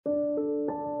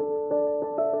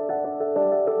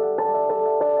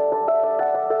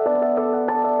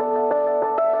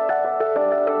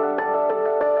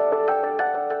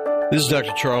This is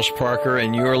Dr. Charles Parker,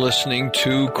 and you're listening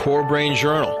to Core Brain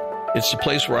Journal. It's the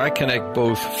place where I connect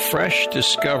both fresh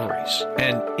discoveries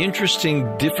and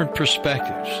interesting different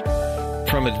perspectives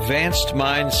from advanced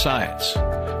mind science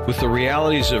with the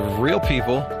realities of real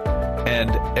people and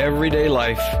everyday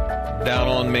life down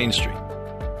on Main Street.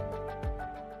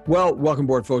 Well, welcome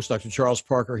aboard, folks. Dr. Charles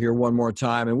Parker here one more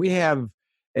time, and we have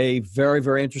a very,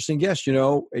 very interesting guest. You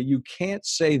know, you can't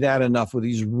say that enough with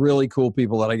these really cool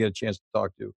people that I get a chance to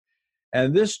talk to.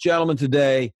 And this gentleman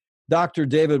today, Dr.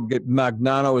 David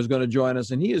Magnano, is going to join us,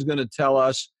 and he is going to tell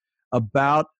us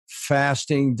about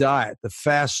fasting diet, the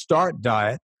Fast Start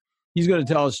diet. He's going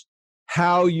to tell us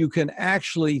how you can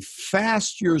actually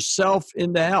fast yourself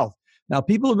into health. Now,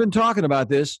 people have been talking about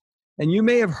this, and you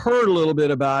may have heard a little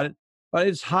bit about it, but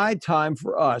it's high time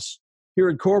for us here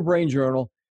at Core Brain Journal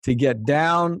to get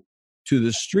down to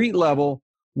the street level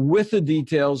with the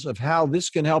details of how this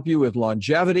can help you with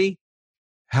longevity,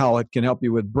 how it can help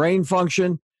you with brain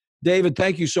function. David,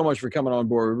 thank you so much for coming on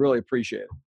board. We really appreciate it.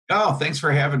 Oh, thanks for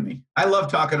having me. I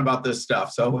love talking about this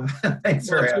stuff, so thanks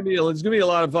for having me. It's going to be a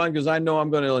lot of fun because I know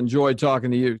I'm going to enjoy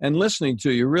talking to you and listening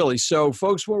to you, really. So,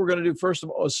 folks, what we're going to do, first of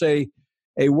all, is say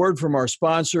a word from our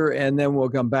sponsor, and then we'll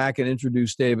come back and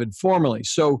introduce David formally.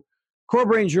 So, Core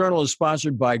Brain Journal is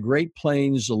sponsored by Great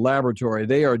Plains Laboratory.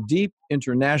 They are deep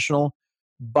international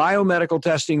biomedical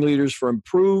testing leaders for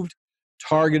improved,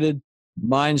 targeted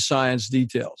mind science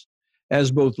details.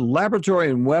 As both laboratory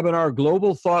and webinar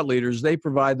global thought leaders, they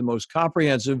provide the most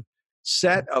comprehensive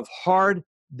set of hard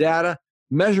data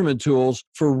measurement tools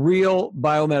for real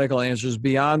biomedical answers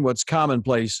beyond what's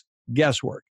commonplace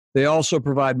guesswork. They also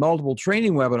provide multiple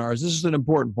training webinars. This is an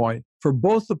important point for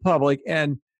both the public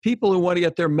and people who want to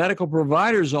get their medical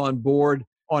providers on board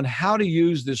on how to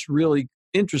use this really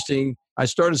interesting, I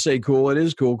started to say cool, it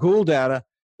is cool data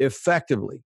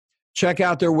effectively. Check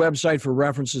out their website for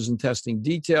references and testing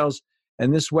details.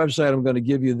 And this website I'm going to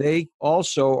give you, they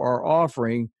also are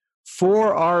offering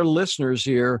for our listeners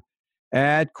here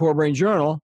at Core Brain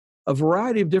Journal a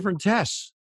variety of different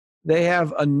tests. They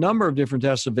have a number of different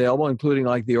tests available, including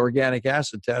like the organic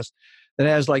acid test that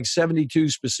has like 72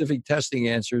 specific testing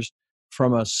answers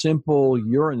from a simple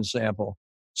urine sample.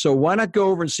 So why not go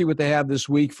over and see what they have this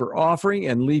week for offering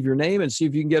and leave your name and see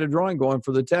if you can get a drawing going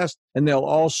for the test. And they'll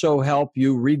also help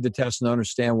you read the test and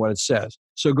understand what it says.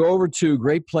 So go over to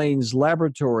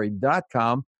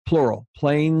greatplainslaboratory.com, plural,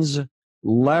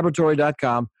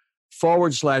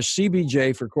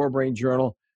 plainslaboratory.com/CBJ for Core Brain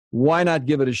Journal. Why not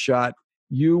give it a shot?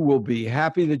 You will be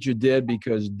happy that you did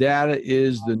because data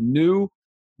is the new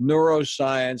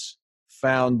neuroscience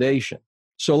foundation.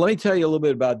 So let me tell you a little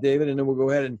bit about David, and then we'll go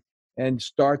ahead and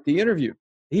start the interview.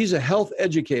 He's a health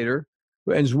educator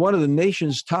and is one of the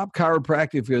nation's top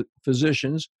chiropractic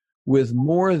physicians with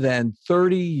more than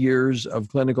 30 years of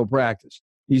clinical practice.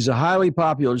 He's a highly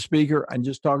popular speaker. I'm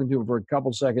just talking to him for a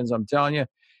couple seconds. I'm telling you,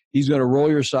 he's going to roll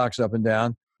your socks up and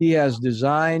down. He has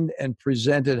designed and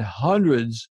presented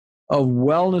hundreds of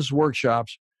wellness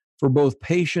workshops for both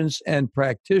patients and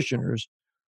practitioners,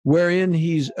 wherein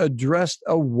he's addressed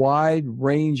a wide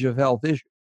range of health issues.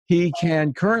 He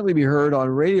can currently be heard on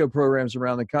radio programs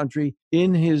around the country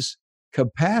in his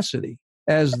capacity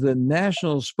as the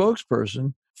national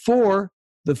spokesperson for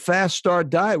the Fast Start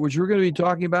diet, which we're going to be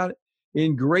talking about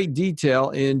in great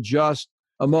detail in just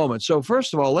a moment. So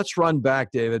first of all, let's run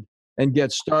back, David, and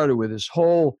get started with this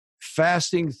whole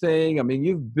fasting thing. I mean,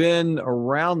 you've been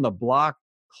around the block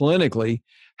clinically.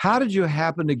 How did you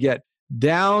happen to get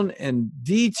down and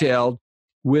detailed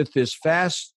with this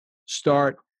Fast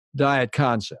Start diet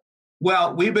concept?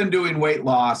 Well, we've been doing weight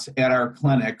loss at our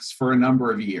clinics for a number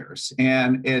of years,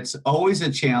 and it's always a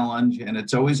challenge and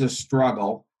it's always a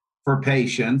struggle for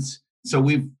patients. So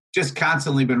we've just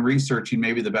constantly been researching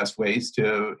maybe the best ways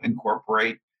to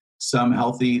incorporate some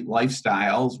healthy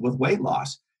lifestyles with weight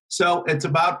loss. So it's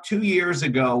about 2 years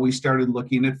ago, we started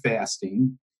looking at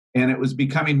fasting, and it was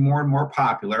becoming more and more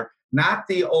popular. Not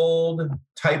the old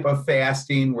type of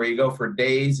fasting where you go for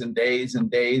days and days and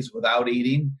days without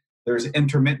eating. There's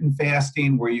intermittent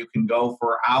fasting where you can go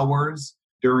for hours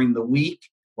during the week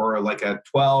or like a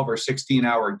 12 or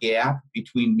 16-hour gap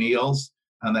between meals.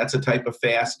 And that's a type of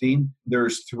fasting.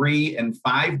 There's 3 and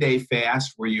 5 day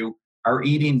fast where you are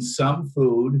eating some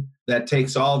food that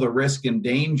takes all the risk and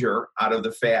danger out of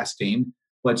the fasting,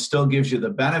 but still gives you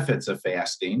the benefits of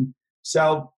fasting.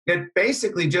 So it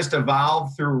basically just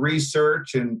evolved through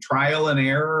research and trial and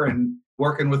error and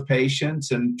working with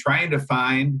patients and trying to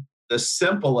find the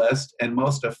simplest and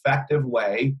most effective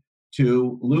way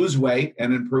to lose weight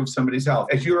and improve somebody's health.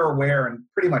 As you're aware, and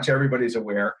pretty much everybody's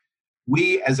aware,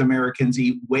 we as Americans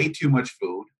eat way too much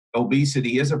food.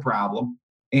 Obesity is a problem.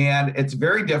 And it's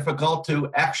very difficult to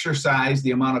exercise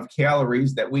the amount of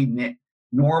calories that we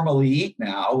normally eat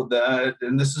now.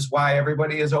 And this is why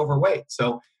everybody is overweight.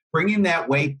 So bringing that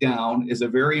weight down is a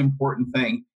very important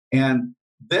thing. And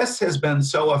this has been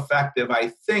so effective,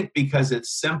 I think, because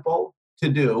it's simple to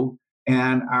do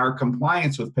and our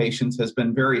compliance with patients has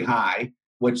been very high,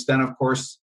 which then, of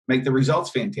course, make the results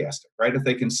fantastic, right? If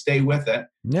they can stay with it,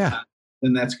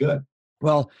 then that's good.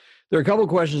 Well, there are a couple of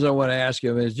questions I want to ask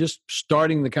you. It's just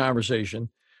starting the conversation.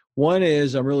 One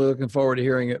is, I'm really looking forward to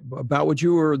hearing about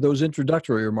those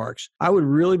introductory remarks. I would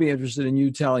really be interested in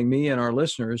you telling me and our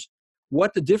listeners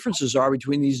what the differences are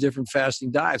between these different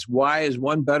fasting diets. Why is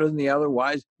one better than the other?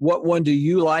 What one do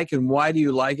you like and why do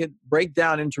you like it? Break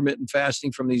down intermittent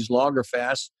fasting from these longer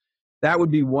fasts. That would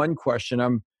be one question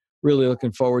I'm really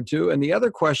looking forward to. And the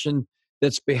other question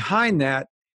that's behind that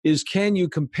is, can you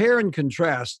compare and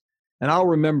contrast, and I'll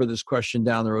remember this question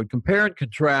down the road, compare and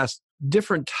contrast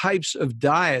different types of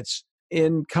diets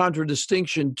in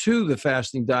contradistinction to the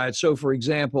fasting diet. So, for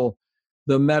example,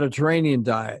 the Mediterranean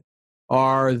diet,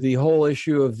 or the whole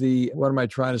issue of the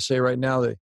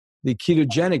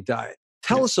ketogenic diet.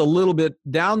 Tell us a little bit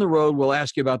down the road. We'll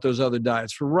ask you about those other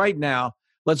diets. For right now,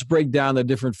 let's break down the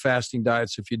different fasting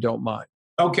diets, if you don't mind.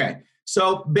 Okay.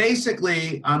 So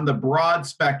basically, on the broad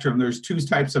spectrum, there's two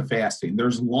types of fasting.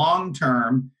 There's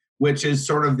long-term, which is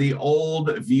sort of the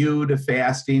old view to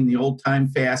fasting, the old-time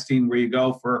fasting, where you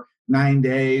go for 9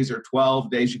 days or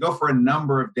 12 days. You go for a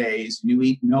number of days, and you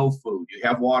eat no food. You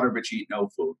have water, but you eat no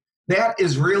food. That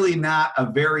is really not a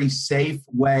very safe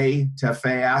way to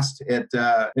fast.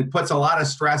 It puts a lot of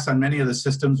stress on many of the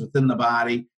systems within the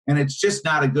body, and it's just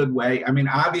not a good way. I mean,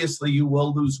 obviously, you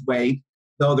will lose weight,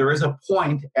 though there is a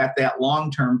point at that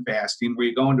long-term fasting where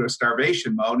you go into a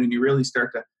starvation mode and you really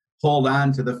start to hold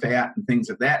on to the fat and things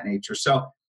of that nature. So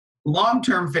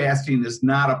long-term fasting is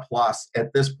not a plus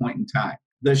at this point in time.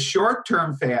 The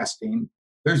short-term fasting,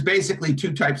 there's basically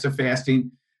two types of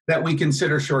fasting that we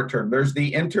consider short-term. There's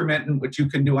the intermittent, which you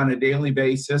can do on a daily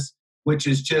basis, which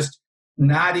is just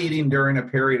not eating during a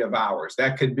period of hours.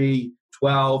 That could be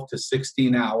 12 to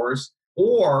 16 hours.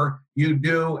 Or you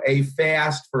do a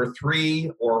fast for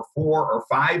 3 or 4 or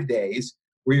 5 days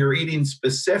where you're eating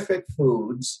specific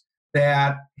foods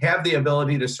that have the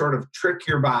ability to sort of trick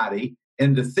your body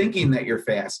into thinking that you're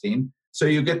fasting. So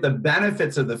you get the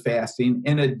benefits of the fasting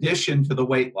in addition to the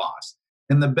weight loss.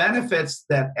 And the benefits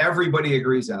that everybody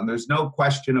agrees on, there's no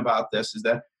question about this, is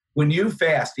that when you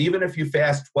fast, even if you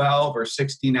fast 12 or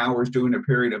 16 hours during a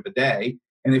period of a day,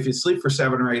 and if you sleep for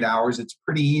 7 or 8 hours, it's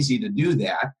pretty easy to do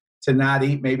that, to not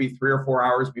eat maybe 3 or 4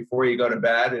 hours before you go to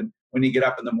bed, and when you get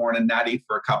up in the morning, not eat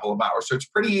for a couple of hours. So it's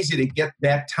pretty easy to get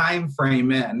that time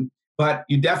frame in, but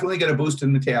you definitely get a boost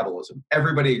in metabolism.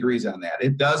 Everybody agrees on that.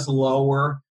 It does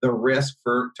lower the risk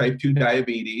for type 2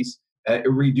 diabetes. It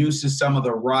reduces some of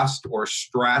the rust or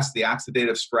stress, the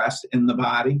oxidative stress in the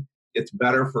body. It's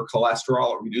better for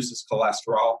cholesterol. It reduces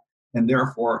cholesterol, and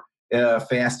therefore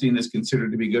fasting is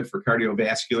considered to be good for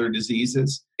cardiovascular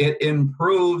diseases. It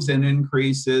improves and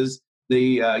increases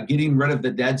the getting rid of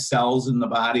the dead cells in the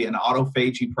body, an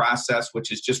autophagy process,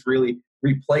 which is just really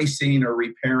replacing or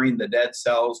repairing the dead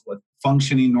cells with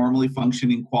normally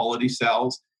functioning quality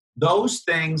cells. Those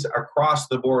things across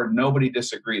the board, nobody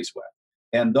disagrees with.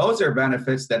 And those are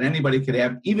benefits that anybody could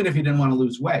have, even if you didn't want to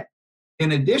lose weight.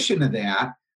 In addition to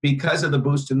that, because of the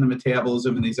boost in the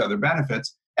metabolism and these other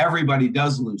benefits, everybody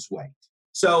does lose weight.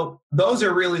 So those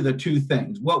are really the two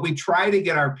things. What we try to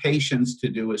get our patients to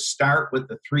do is start with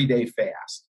the 3-day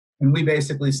fast. And we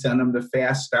basically send them to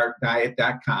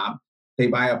faststartdiet.com. They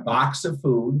buy a box of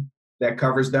food that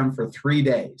covers them for 3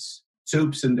 days,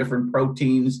 soups and different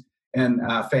proteins and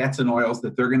fats and oils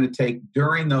that they're going to take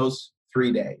during those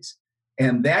 3 days.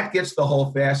 And that gets the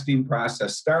whole fasting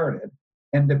process started.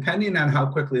 And depending on how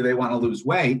quickly they want to lose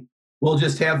weight, we'll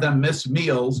just have them miss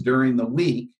meals during the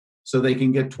week so they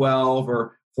can get 12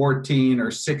 or 14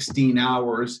 or 16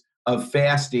 hours of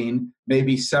fasting,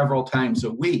 maybe several times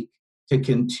a week, to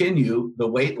continue the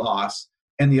weight loss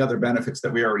and the other benefits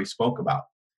that we already spoke about.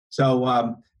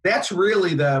 So that's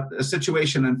really the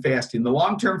situation on fasting. The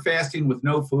long-term fasting with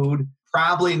no food,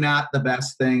 probably not the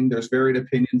best thing. There's varied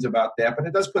opinions about that, but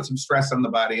it does put some stress on the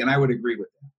body, and I would agree with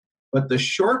that. But the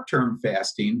short-term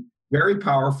fasting, very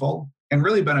powerful and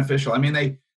really beneficial. I mean,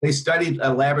 they studied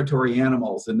laboratory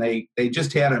animals, and they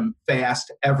just had them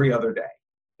fast every other day.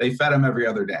 They fed them every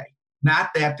other day. Not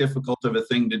that difficult of a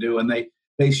thing to do, and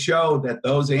they showed that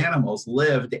those animals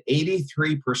lived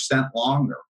 83%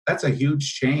 longer. That's a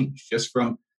huge change just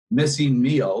from missing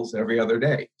meals every other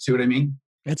day. See what I mean?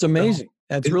 It's amazing.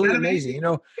 That's Isn't really that amazing.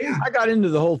 amazing? Yeah. I got into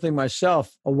the whole thing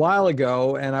myself a while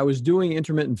ago, and I was doing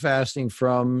intermittent fasting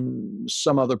from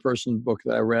some other person's book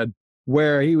that I read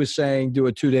where he was saying do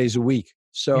it 2 days a week.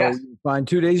 So Yes. you find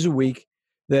 2 days a week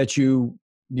that you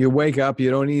wake up, you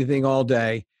don't eat anything all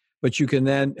day, but you can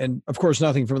then, and of course,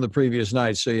 nothing from the previous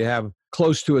night. So you have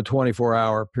close to a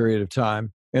 24-hour period of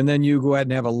time. And then you go ahead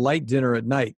and have a light dinner at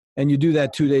night. And you do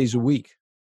that 2 days a week.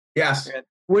 Yes. And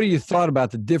what do you thought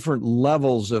about the different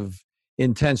levels of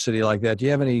intensity like that? Do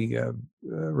you have any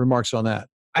remarks on that?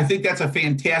 I think that's a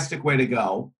fantastic way to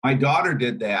go. My daughter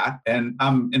did that, and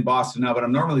I'm in Boston now, but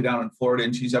I'm normally down in Florida,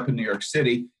 and she's up in New York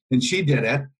City, and she did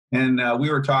it. And we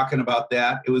were talking about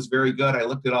that. It was very good. I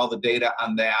looked at all the data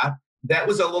on that. That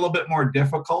was a little bit more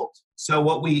difficult. So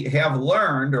what we have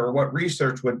learned, or what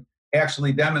research would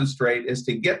actually demonstrate, is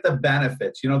to get the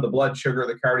benefits, the blood sugar,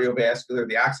 the cardiovascular,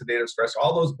 the oxidative stress,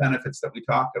 all those benefits that we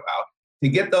talked about. To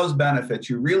get those benefits,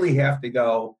 you really have to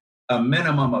go a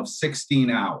minimum of 16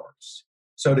 hours.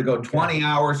 So to go 20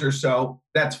 hours or so,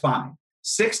 that's fine.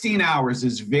 16 hours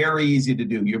is very easy to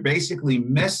do. You're basically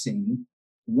missing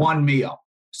one meal.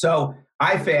 So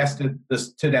I fasted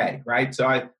this today, right?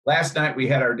 So last night we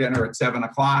had our dinner at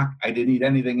 7:00. I didn't eat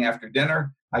anything after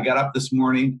dinner. I got up this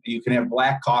morning. You can have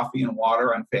black coffee and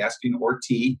water on fasting, or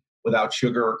tea without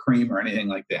sugar or cream or anything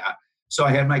like that. So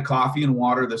I had my coffee and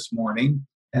water this morning,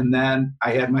 and then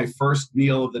I had my first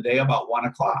meal of the day about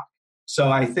 1:00. So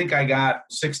I think I got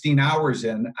 16 hours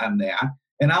in on that.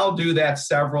 And I'll do that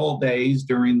several days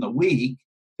during the week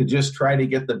to just try to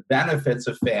get the benefits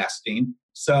of fasting.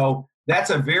 So that's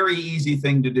a very easy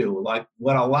thing to do. Like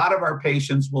what a lot of our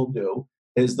patients will do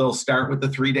is they'll start with the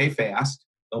 3-day fast.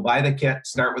 They'll buy the kit,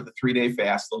 start with the 3-day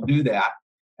fast. They'll do that.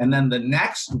 And then the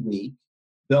next week,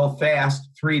 they'll fast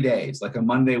 3 days, like a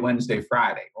Monday, Wednesday,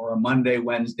 Friday, or a Monday,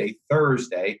 Wednesday,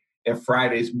 Thursday, if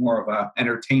Friday's more of an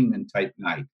entertainment type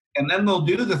night. And then they'll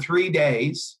do the 3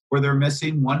 days where they're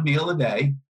missing one meal a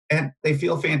day, and they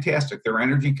feel fantastic. Their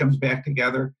energy comes back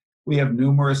together. We have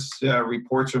numerous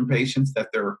reports from patients that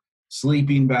they're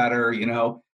sleeping better.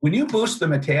 When you boost the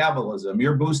metabolism,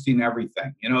 you're boosting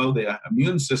everything. The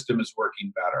immune system is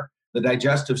working better. The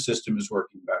digestive system is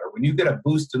working better. When you get a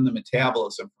boost in the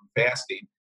metabolism from fasting,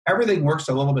 everything works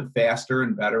a little bit faster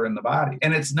and better in the body.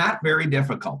 And it's not very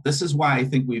difficult. This is why I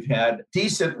think we've had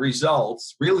decent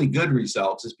results, really good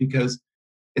results, is because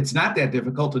it's not that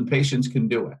difficult and patients can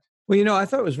do it. Well, I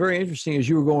thought it was very interesting as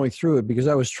you were going through it, because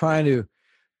I was trying to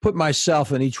put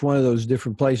myself in each one of those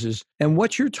different places. And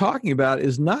what you're talking about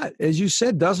is not, as you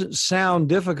said, doesn't sound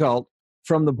difficult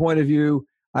from the point of view.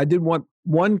 I did want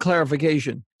one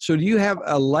clarification. So do you have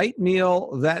a light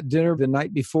meal that dinner the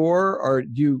night before, or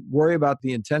do you worry about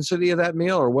the intensity of that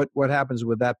meal, or what happens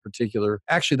with that particular?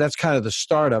 Actually, that's kind of the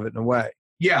start of it in a way.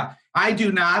 Yeah, I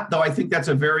do not, though I think that's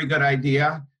a very good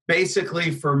idea. Basically,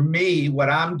 for me,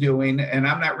 what I'm doing, and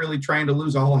I'm not really trying to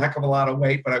lose a whole heck of a lot of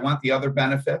weight, but I want the other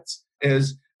benefits,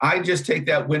 is I just take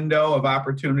that window of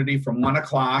opportunity from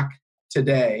 1:00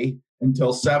 today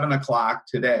until 7:00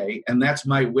 today, and that's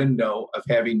my window of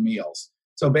having meals.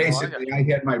 So basically, I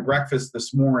had my breakfast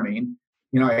this morning.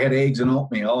 I had eggs and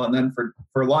oatmeal, and then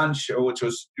for lunch, which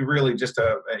was really just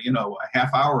a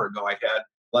half hour ago, I had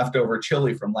leftover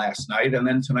chili from last night, and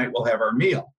then tonight we'll have our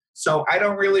meal. So I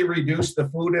don't really reduce the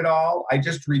food at all. I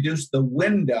just reduce the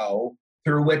window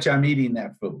through which I'm eating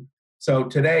that food. So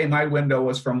today, my window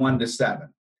was from 1 to 7.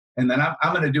 And then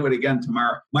I'm going to do it again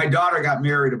tomorrow. My daughter got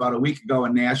married about a week ago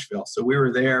in Nashville. So we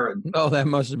were there. And oh, that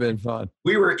must have been fun.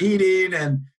 We were eating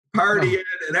and partying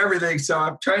and everything. So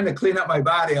I'm trying to clean up my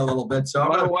body a little bit. So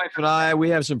my wife and I, we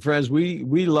have some friends.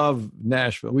 We love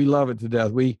Nashville. We love it to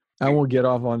death. I won't get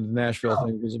off on the Nashville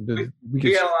thing because we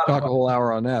could talk a whole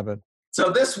hour on that. But so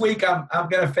this week I'm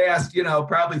going to fast,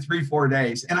 probably 3-4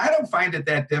 days. And I don't find it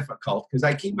that difficult because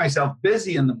I keep myself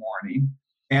busy in the morning.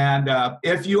 And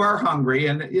if you are hungry,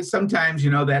 and sometimes,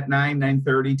 that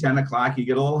 9:30, 10 o'clock, you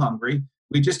get a little hungry,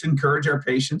 we just encourage our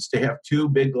patients to have 2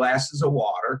 big glasses of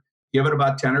water, give it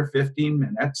about 10 or 15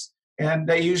 minutes, and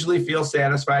they usually feel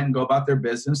satisfied and go about their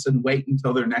business and wait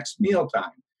until their next meal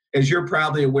time. As you're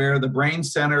probably aware, the brain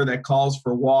center that calls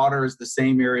for water is the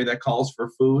same area that calls for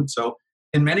food. So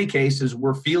in many cases,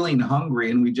 we're feeling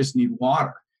hungry and we just need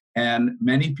water. And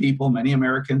many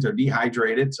Americans are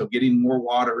dehydrated, so getting more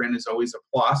water in is always a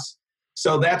plus.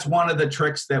 So that's one of the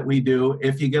tricks that we do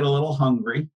if you get a little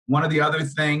hungry. One of the other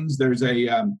things, there's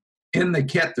in the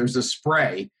kit, there's a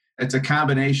spray. It's a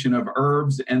combination of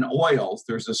herbs and oils.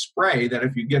 There's a spray that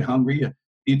if you get hungry,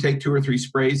 you take 2 or 3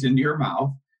 sprays into your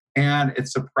mouth, and it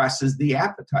suppresses the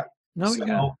appetite.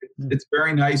 It's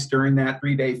very nice during that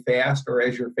 3-day fast or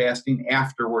as you're fasting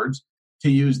afterwards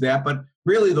to use that. But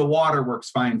really, the water works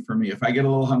fine for me. If I get a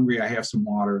little hungry, I have some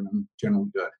water and I'm generally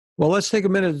good. Well, let's take a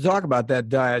minute to talk about that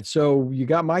diet. So you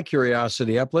got my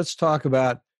curiosity up. Let's talk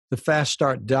about the Fast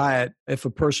Start diet. If a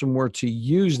person were to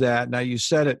use that, now you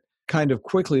said it kind of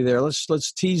quickly there.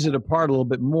 Let's tease it apart a little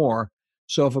bit more.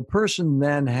 So if a person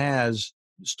then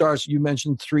starts, you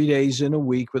mentioned 3 days in a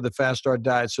week with the Fast Start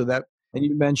diet. So that, and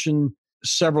you mentioned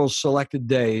several selected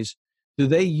days. Do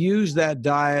they use that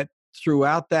diet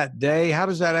throughout that day? How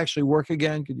does that actually work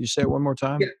again? Could you say it one more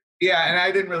time? Yeah, and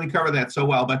I didn't really cover that so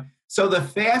well, but so the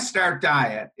Fast Start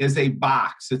diet is a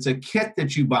box. It's a kit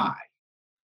that you buy,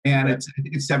 and Right.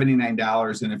 it's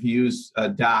 $79. And if you use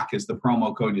DOC as the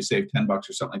promo code, you save $10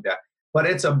 or something like that. But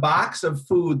it's a box of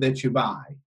food that you buy,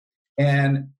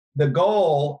 and the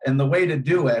goal and the way to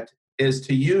do it is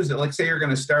to use it. Like say you're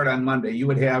going to start on Monday, you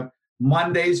would have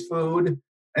Monday's food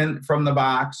and from the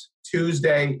box,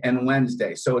 Tuesday and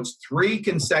Wednesday. So it's 3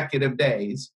 consecutive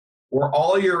days where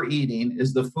all you're eating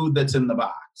is the food that's in the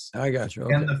box. I got you.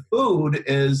 Okay. And the food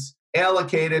is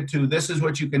allocated to this is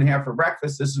what you can have for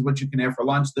breakfast, this is what you can have for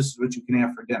lunch, this is what you can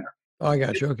have for dinner. Oh, I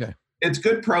got you. Okay. It's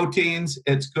good proteins,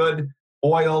 it's good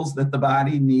oils that the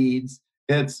body needs,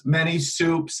 it's many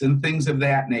soups and things of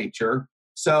that nature.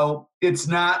 So it's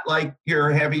not like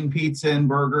you're having pizza and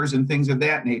burgers and things of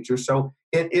that nature. So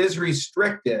it is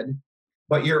restricted,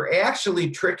 but you're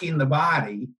actually tricking the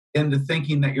body into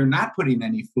thinking that you're not putting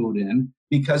any food in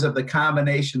because of the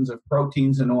combinations of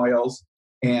proteins and oils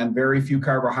and very few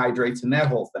carbohydrates and that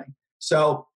whole thing.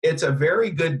 So it's a very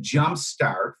good jump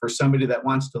start for somebody that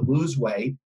wants to lose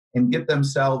weight and get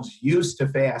themselves used to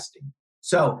fasting.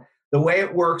 So the way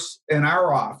it works in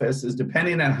our office is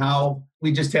depending on how,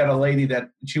 we just had a lady that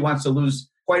she wants to lose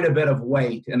quite a bit of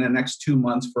weight in the next 2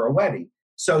 months for a wedding.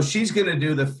 So she's going to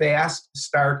do the Fast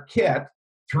Start kit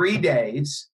 3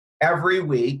 days every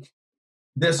week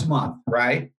this month,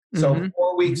 right? So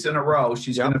 4 weeks in a row,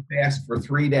 she's going to fast for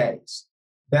 3 days.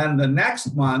 Then the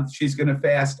next month, she's going to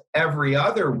fast every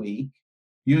other week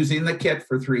using the kit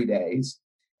for 3 days.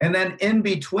 And then in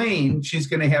between, she's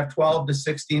going to have 12 to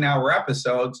 16-hour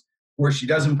episodes where she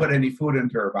doesn't put any food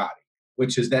into her body,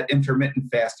 which is that intermittent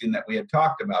fasting that we had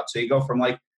talked about. So you go from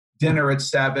like dinner at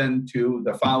 7 to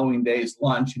the following day's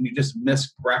lunch, and you just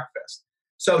miss breakfast.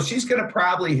 So she's going to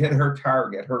probably hit her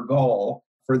target, her goal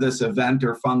for this event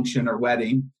or function or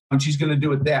wedding, and she's going to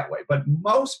do it that way. But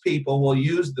most people will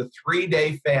use the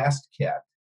 3-day fast kit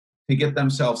to get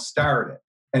themselves started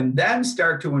and then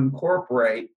start to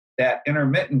incorporate that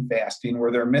intermittent fasting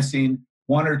where they're missing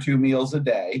 1 or 2 meals a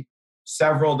day,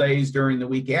 several days during the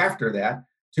week after that,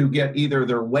 to get either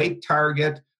their weight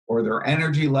target or their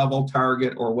energy level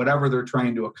target or whatever they're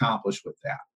trying to accomplish with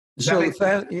that. So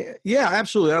yeah,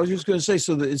 absolutely. I was just going to say,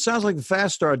 so it sounds like the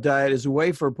Fast Start diet is a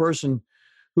way for a person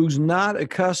who's not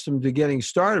accustomed to getting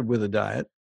started with a diet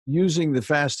using the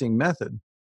fasting method.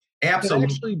 Absolutely.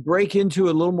 To actually break into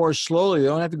it a little more slowly. They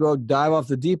don't have to go dive off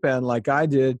the deep end like I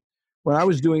did when I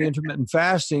was doing intermittent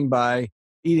fasting by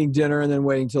eating dinner and then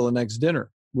waiting till the next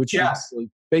dinner, which is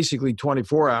basically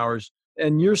 24 hours.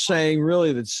 And you're saying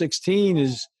really that 16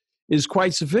 is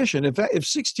quite sufficient. If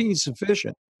 16 is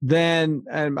sufficient, then,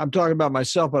 and I'm talking about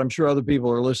myself, but I'm sure other people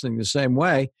are listening the same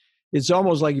way, it's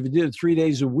almost like if you did it 3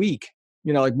 days a week,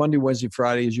 like Monday, Wednesday,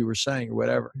 Friday, as you were saying, or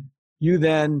whatever, you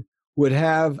then would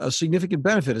have a significant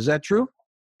benefit. Is that true?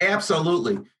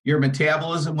 Absolutely. Your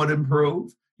metabolism would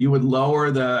improve. You would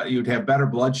you'd have better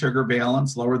blood sugar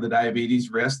balance, lower the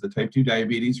diabetes risk, the type 2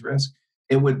 diabetes risk.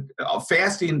 It would,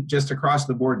 fasting just across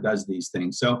the board does these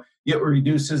things. So it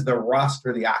reduces the rust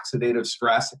or the oxidative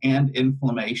stress and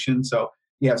inflammation. So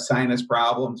you have sinus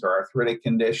problems or arthritic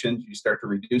conditions, you start to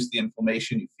reduce the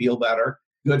inflammation, you feel better.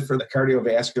 Good for the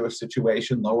cardiovascular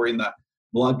situation, lowering the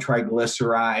blood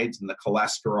triglycerides and the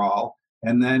cholesterol,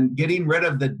 and then getting rid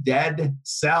of the dead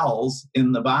cells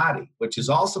in the body, which is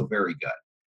also very good.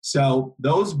 So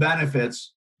those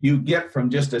benefits you get from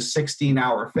just a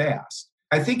 16-hour fast.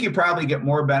 I think you probably get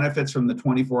more benefits from the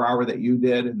 24-hour that you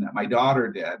did and that my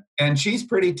daughter did. And she's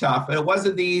pretty tough. It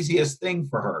wasn't the easiest thing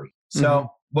for her.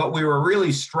 So what we were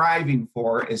really striving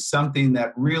for is something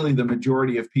that really the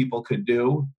majority of people could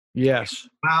do. Yes.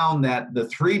 We found that the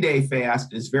 3-day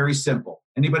fast is very simple.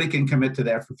 Anybody can commit to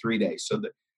that for 3 days. So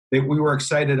that we were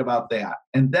excited about that.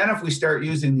 And then if we start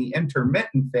using the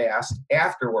intermittent fast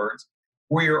afterwards,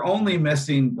 where you're only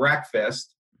missing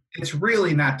breakfast, it's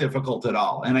really not difficult at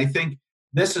all. And I think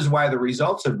this is why the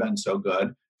results have been so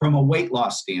good from a weight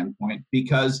loss standpoint,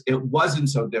 because it wasn't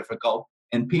so difficult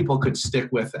and people could stick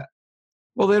with it.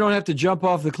 Well, they don't have to jump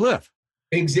off the cliff.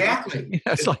 Exactly.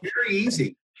 It's like, very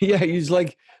easy. Yeah, he's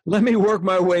like, let me work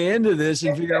my way into this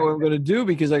and figure out what I'm going to do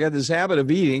because I got this habit of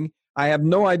eating. I have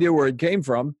no idea where it came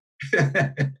from.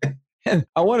 And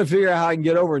I want to figure out how I can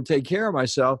get over and take care of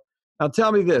myself. Now,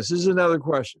 tell me this. This is another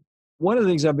question. One of the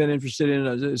things I've been interested in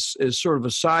is sort of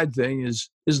a side thing is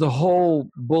the whole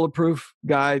bulletproof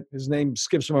guy. His name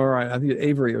skips my mind. I think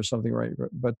Avery or something, right?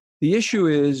 But the issue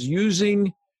is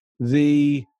using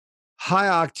the high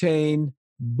octane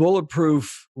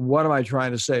bulletproof. What am I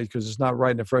trying to say? Because it's not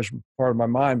right in the fresh part of my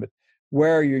mind, but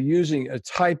where you're using a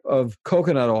type of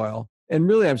coconut oil. And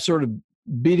really, I'm sort of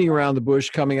beating around the bush,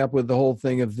 coming up with the whole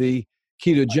thing of the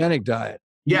ketogenic diet.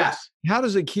 Yes. How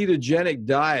does a ketogenic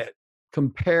diet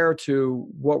compare to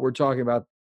what we're talking about,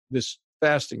 this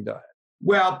fasting diet?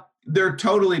 Well, they're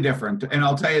totally different. And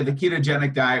I'll tell you, the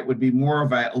ketogenic diet would be more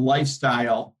of a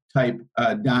lifestyle type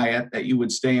diet that you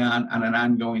would stay on an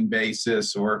ongoing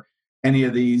basis, or any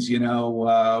of these,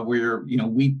 where you're,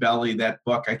 Wheat Belly, that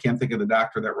book. I can't think of the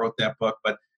doctor that wrote that book,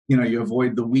 but, you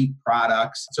avoid the wheat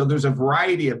products. So there's a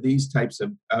variety of these types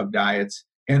of diets,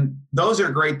 and those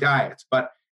are great diets.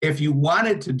 But if you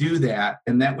wanted to do that,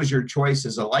 and that was your choice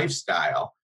as a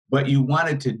lifestyle, but you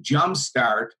wanted to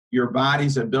jumpstart your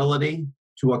body's ability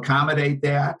to accommodate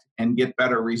that and get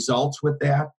better results with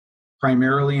that,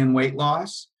 primarily in weight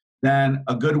loss, then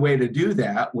a good way to do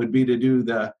that would be to do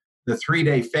the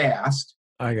 3-day fast.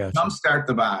 I got you. Jumpstart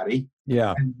the body.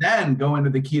 Yeah. And then go into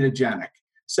the ketogenic.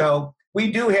 So we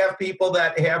do have people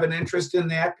that have an interest in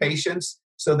that, patients.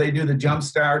 So they do the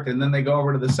jumpstart and then they go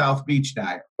over to the South Beach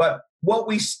diet. But what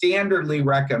we standardly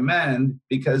recommend,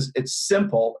 because it's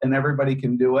simple and everybody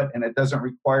can do it and it doesn't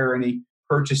require any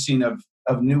purchasing of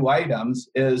new items,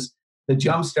 is the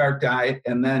jumpstart diet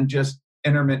and then just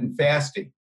intermittent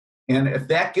fasting. And if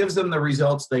that gives them the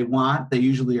results they want, they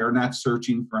usually are not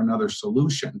searching for another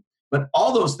solution. But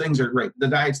all those things are great. The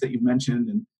diets that you mentioned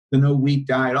and the no wheat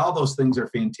diet, all those things are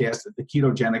fantastic. The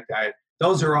ketogenic diet,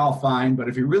 those are all fine. But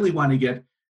if you really want to get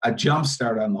a jump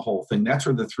start on the whole thing, that's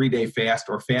where the 3-day fast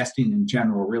or fasting in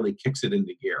general really kicks it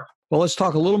into gear. Well, let's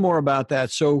talk a little more about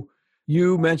that. So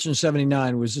you mentioned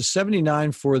 79. Was the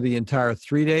 79 for the entire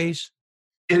 3 days?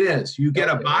 It is. You get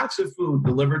a box of food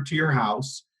delivered to your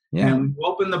house. Yeah. And we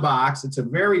open the box. It's a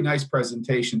very nice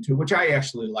presentation too, which I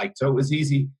actually liked. So it was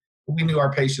easy. We knew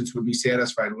our patients would be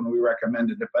satisfied when we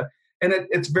recommended it. And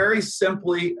it's very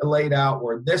simply laid out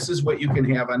where this is what you can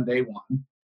have on day 1.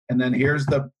 And then here's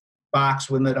the box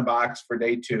within a box for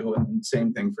day 2, and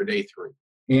same thing for day 3.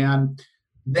 And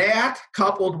that,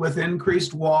 coupled with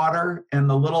increased water and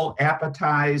the little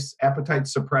appetite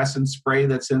suppressant spray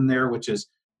that's in there, which is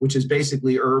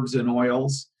basically herbs and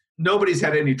oils, nobody's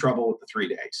had any trouble with the 3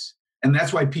 days. And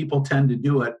that's why people tend to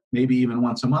do it maybe even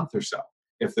once a month or so,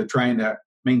 if they're trying to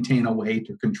maintain a weight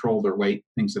or control their weight,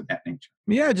 things of that nature.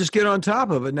 Yeah, just get on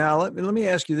top of it. Now, let me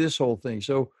ask you this whole thing.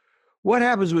 So what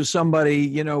happens with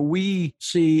somebody, we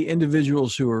see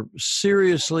individuals who are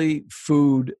seriously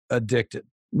food addicted.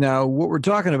 Now, what we're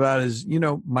talking about is,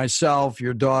 myself,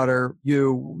 your daughter,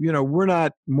 we're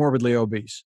not morbidly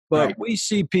obese, but right. We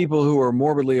see people who are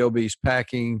morbidly obese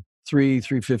packing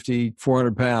 350,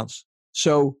 400 pounds.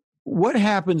 So what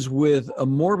happens with a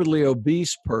morbidly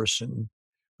obese person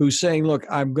who's saying, look,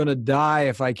 I'm going to die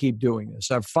if I keep doing this?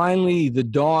 The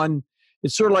dawn,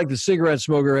 it's sort of like the cigarette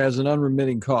smoker has an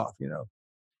unremitting cough,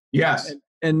 Yes.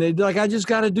 And they're like, I just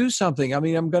got to do something. I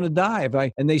mean, I'm going to die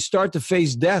and they start to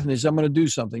face death and they say, I'm going to do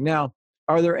something. Now,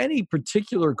 are there any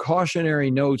particular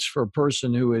cautionary notes for a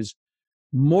person who is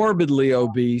morbidly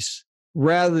obese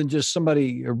rather than just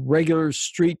a regular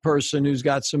street person who's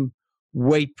got some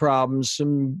weight problems,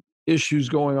 some issues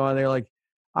going on? They're like,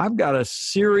 I've got a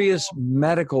serious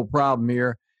medical problem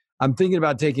here. I'm thinking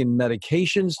about taking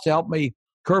medications to help me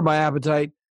curb my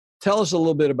appetite. Tell us a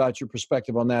little bit about your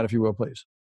perspective on that, if you will, please.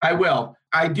 I will.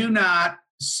 I do not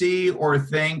see or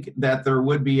think that there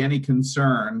would be any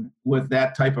concern with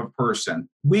that type of person.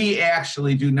 We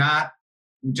actually do not,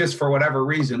 just for whatever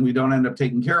reason, we don't end up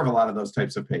taking care of a lot of those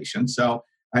types of patients. So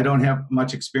I don't have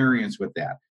much experience with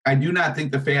that. I do not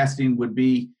think the fasting would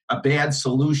be a bad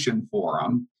solution for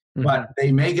them, but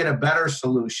they may get a better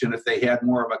solution if they had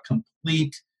more of a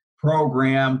complete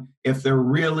program. If they're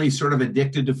really sort of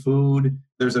addicted to food,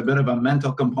 there's a bit of a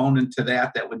mental component to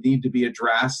that would need to be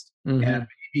addressed. And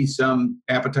maybe some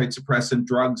appetite suppressant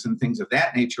drugs and things of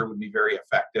that nature would be very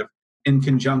effective in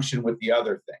conjunction with the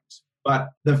other things. But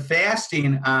the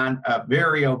fasting on a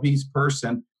very obese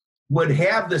person would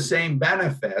have the same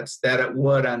benefits that it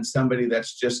would on somebody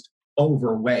that's just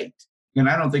overweight. And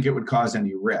I don't think it would cause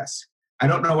any risk. I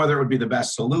don't know whether it would be the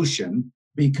best solution,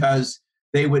 because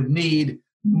they would need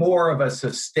more of a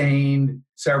sustained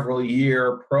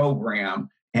several-year program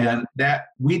And that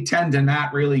we tend to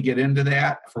not really get into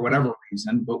that for whatever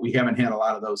reason, but we haven't had a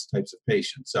lot of those types of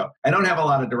patients. So I don't have a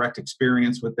lot of direct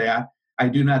experience with that. I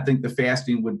do not think the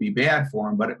fasting would be bad for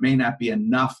them, but it may not be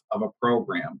enough of a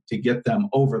program to get them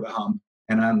over the hump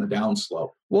and on the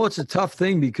downslope. Well, it's a tough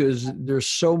thing because they're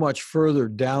so much further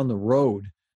down the road.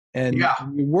 And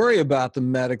you worry about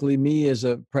them medically. Me as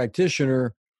a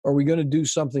practitioner, are we going to do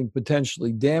something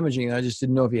potentially damaging? I just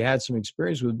didn't know if you had some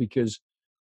experience with it, because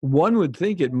one would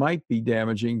think it might be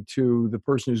damaging to the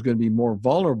person who's going to be more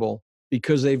vulnerable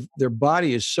because their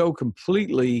body is so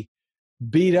completely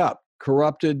beat up,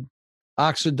 corrupted,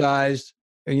 oxidized,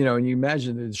 and you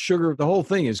imagine the sugar, the whole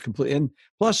thing is complete. And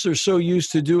plus they're so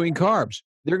used to doing carbs.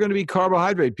 They're going to be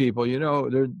carbohydrate people,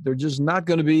 they're just not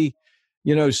going to be,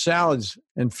 salads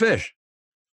and fish.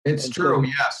 It's true.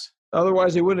 Yes.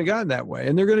 Otherwise they wouldn't have gotten that way.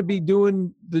 And they're going to be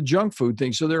doing the junk food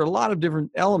thing. So there are a lot of different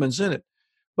elements in it.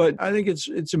 But I think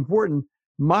it's important.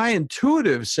 My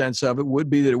intuitive sense of it would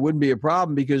be that it wouldn't be a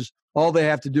problem because all they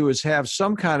have to do is have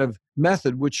some kind of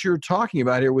method, which you're talking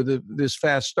about here with this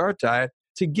fast start diet,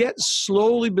 to get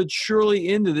slowly but surely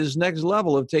into this next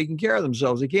level of taking care of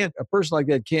themselves. A person like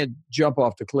that can't jump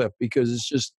off the cliff because it's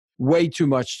just way too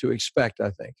much to expect,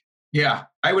 I think. Yeah,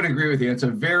 I would agree with you. It's a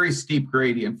very steep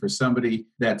gradient for somebody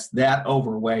that's that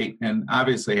overweight and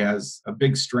obviously has a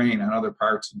big strain on other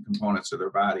parts and components of their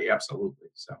body. Absolutely.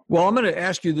 So, well, I'm going to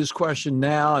ask you this question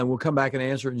now, and we'll come back and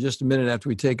answer it in just a minute after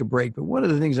we take a break. But one of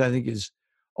the things I think is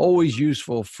always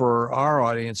useful for our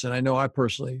audience, and I know I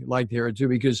personally like to hear it too,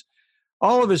 because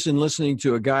all of us in listening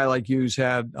to a guy like you who's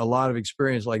had a lot of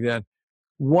experience like that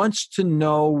wants to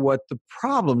know what the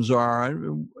problems are.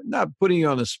 I'm not putting you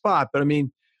on the spot, but I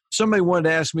mean, somebody wanted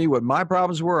to ask me what my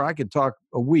problems were, I could talk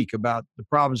a week about the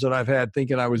problems that I've had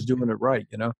thinking I was doing it right,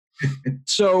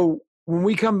 So when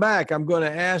we come back, I'm going to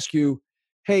ask you,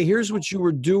 hey, here's what you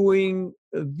were doing.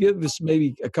 Give us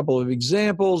maybe a couple of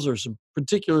examples or some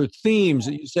particular themes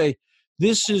that you say,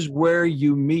 this is where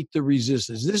you meet the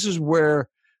resistance. This is where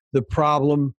the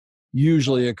problem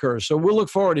usually occurs. So we'll look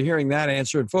forward to hearing that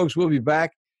answer. And folks, we'll be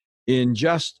back in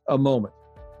just a moment.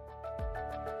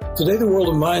 Today, the world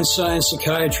of mind science,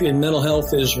 psychiatry, and mental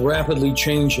health is rapidly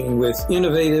changing with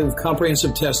innovative,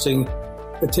 comprehensive testing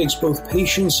that takes both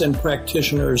patients and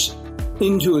practitioners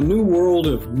into a new world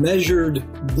of measured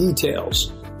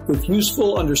details with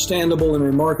useful, understandable, and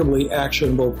remarkably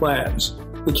actionable plans.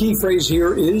 The key phrase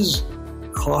here is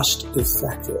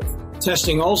cost-effective.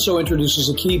 Testing also introduces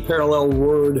a key parallel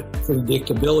word,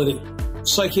 predictability.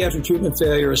 Psychiatric treatment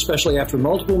failure, especially after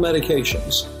multiple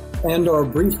medications, and our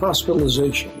brief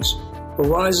hospitalizations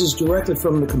arises directly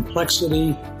from the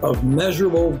complexity of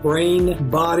measurable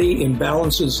brain-body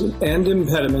imbalances and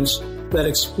impediments that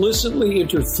explicitly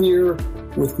interfere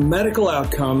with medical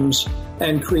outcomes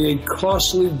and create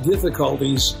costly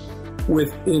difficulties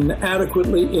with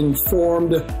inadequately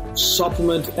informed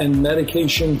supplement and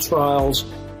medication trials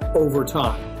over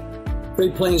time.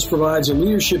 Great Plains provides a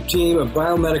leadership team of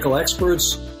biomedical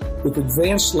experts with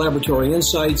advanced laboratory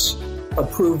insights,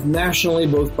 approved nationally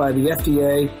both by the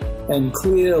FDA and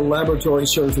CLIA laboratory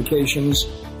certifications,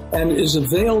 and is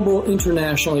available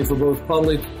internationally for both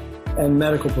public and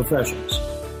medical professions.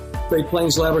 Great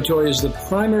Plains Laboratory is the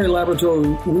primary laboratory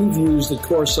we've used at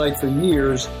CoreSight for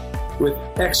years, with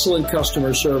excellent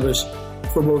customer service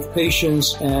for both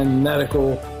patients and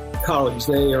medical colleagues.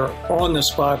 They are on the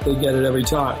spot. They get it every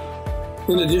time.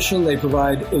 In addition, they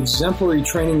provide exemplary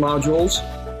training modules,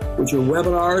 which are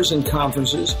webinars and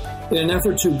conferences, in an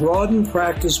effort to broaden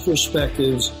practice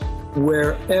perspectives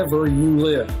wherever you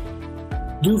live.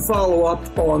 Do follow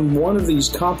up on one of these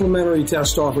complimentary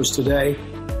test offers today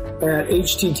at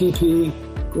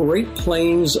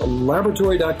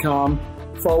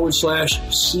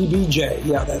http://greatplainslaboratory.com/CBJ.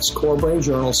 Yeah, that's Core Brain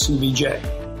Journal CBJ.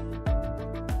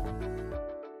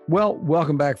 Well,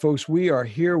 welcome back, folks. We are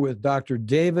here with Dr.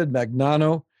 David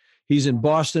Magnano. He's in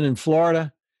Boston, in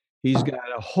Florida. He's got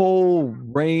a whole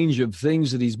range of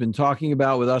things that he's been talking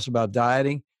about with us about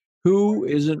dieting. Who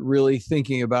isn't really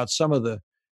thinking about some of the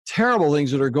terrible things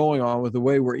that are going on with the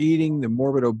way we're eating, the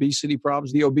morbid obesity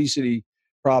problems, the obesity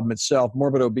problem itself?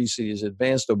 Morbid obesity is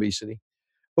advanced obesity.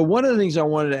 But one of the things I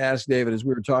wanted to ask David, as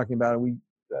we were talking about, and we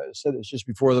said this just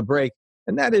before the break,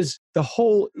 and that is the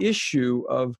whole issue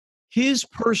of his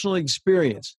personal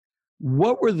experience.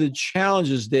 What were the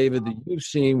challenges, David, that you've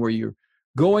seen where you're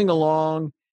going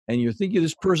along and you're thinking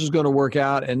this person's going to work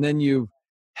out, and then you've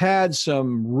had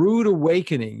some rude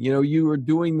awakening? You were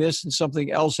doing this and something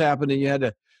else happened and you had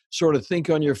to sort of think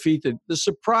on your feet, that the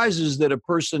surprises that a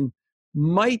person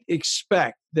might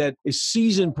expect, that a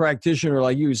seasoned practitioner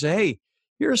like you say, hey,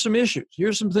 here are some issues.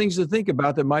 Here's some things to think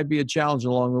about that might be a challenge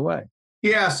along the way.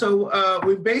 Yeah, so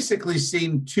we've basically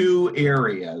seen two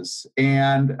areas.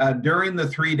 And during the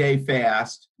 3-day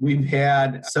fast, we've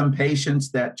had some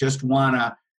patients that just want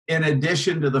to, in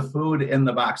addition to the food in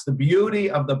the box, the beauty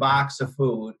of the box of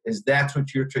food is that's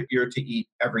what you're to eat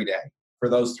every day for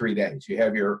those 3 days. You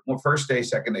have your first day,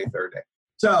 second day, third day.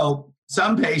 So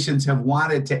some patients have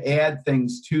wanted to add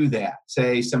things to that,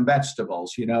 say some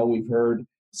vegetables. We've heard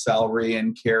celery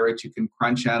and carrot, you can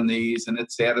crunch on these and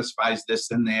it satisfies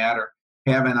this and that, or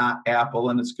have an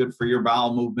apple and it's good for your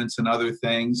bowel movements and other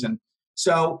things. And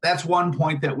so that's one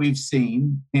point that we've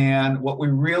seen. And what we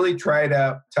really try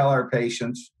to tell our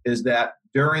patients is that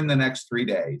during the next 3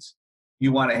 days,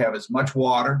 you want to have as much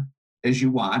water as you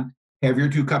want, have your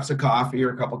 2 cups of coffee or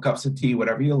a couple cups of tea,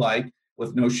 whatever you like,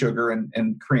 with no sugar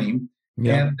and cream.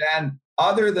 Yeah. And then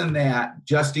other than that,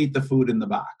 just eat the food in the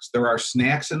box. There are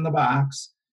snacks in the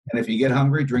box. And if you get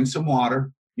hungry, drink some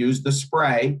water, use the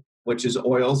spray, which is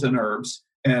oils and herbs,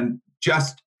 and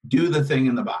just do the thing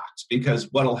in the box, because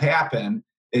what'll happen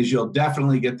is you'll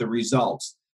definitely get the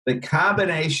results. The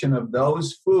combination of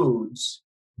those foods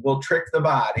will trick the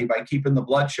body by keeping the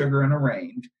blood sugar in a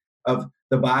range of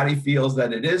the body feels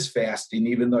that it is fasting,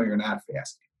 even though you're not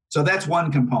fasting. So that's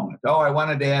one component. Oh, I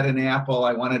wanted to add an apple.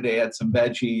 I wanted to add some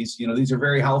veggies. These are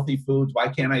very healthy foods. Why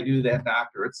can't I do that,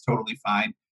 doctor? It's totally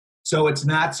fine. So it's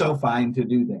not so fine to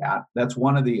do that. That's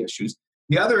one of the issues.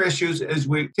 The other issues is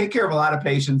we take care of a lot of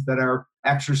patients that are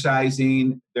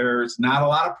exercising. There's not a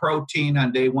lot of protein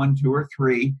on day 1, 2, or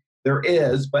 3. There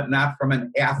is, but not from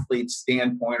an athlete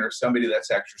standpoint or somebody that's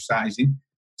exercising.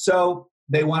 So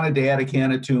they wanted to add a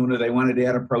can of tuna, they wanted to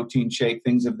add a protein shake,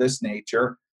 things of this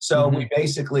nature. So we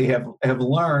basically have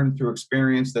learned through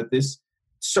experience that this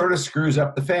sort of screws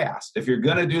up the fast. If you're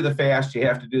going to do the fast, you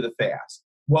have to do the fast.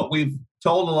 What we've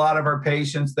told a lot of our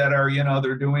patients that are,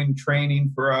 they're doing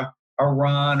training for a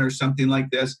run or something like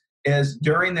this is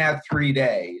during that 3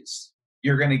 days,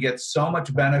 you're going to get so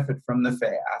much benefit from the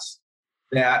fast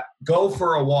that go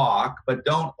for a walk, but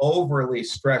don't overly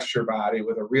stress your body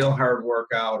with a real hard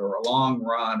workout or a long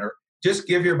run, or just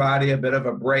give your body a bit of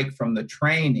a break from the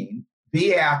training.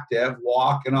 Be active,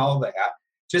 walk and all that.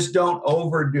 Just don't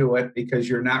overdo it because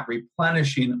you're not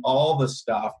replenishing all the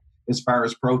stuff as far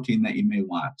as protein that you may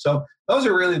want. So those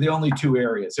are really the only 2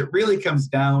 areas. It really comes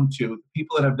down to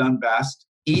people that have done best,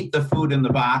 eat the food in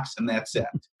the box, and that's it.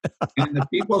 And the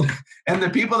people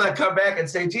that come back and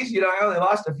say, geez, I only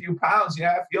lost a few pounds.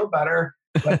 I feel better,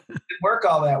 but it didn't work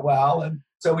all that well. And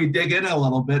so we dig in a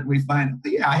little bit and we find,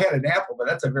 I had an apple, but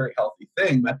that's a very healthy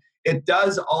thing. But it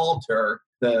does alter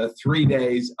the 3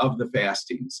 days of the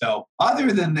fasting. So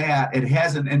other than that, it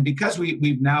hasn't. And because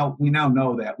we now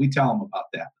know that, we tell them about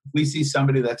that. If we see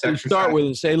somebody that's exercising, start with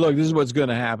and say, look, this is what's going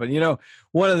to happen.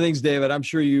 One of the things, David, I'm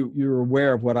sure you're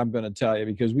aware of what I'm going to tell you,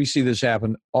 because we see this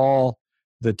happen all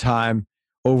the time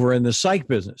over in the psych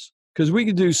business. Because we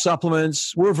can do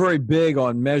supplements. We're very big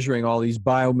on measuring all these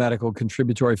biomedical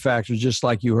contributory factors, just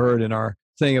like you heard in our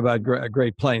thing about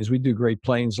Great Plains. We do Great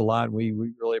Plains a lot. We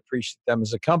really appreciate them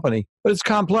as a company, but it's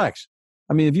complex.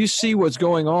 I mean, if you see what's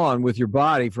going on with your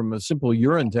body from a simple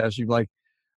urine test, you're like,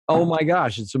 oh my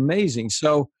gosh, it's amazing.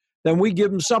 So then we give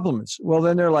them supplements. Well,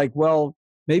 then they're like, well,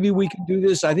 maybe we can do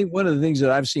this. I think one of the things that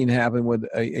I've seen happen with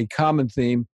a common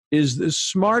theme is the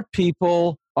smart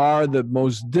people are the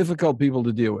most difficult people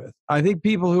to deal with. I think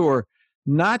people who are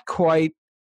not quite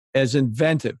as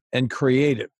inventive and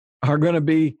creative are going to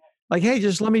be like, hey,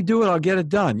 just let me do it. I'll get it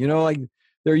done. Like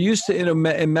they're used to,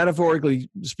 in metaphorically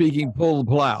speaking, pull the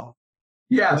plow.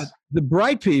 Yes. But the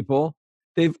bright people,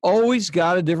 they've always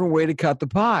got a different way to cut the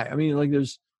pie. I mean, like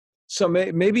there's some,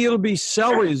 maybe it'll be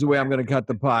celery is the way I'm going to cut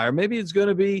the pie, or maybe it's going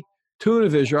to be tuna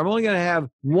fish, or I'm only going to have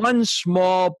one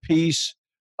small piece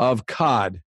of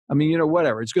cod. I mean,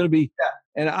 whatever. It's going to be,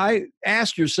 and I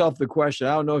ask yourself the question,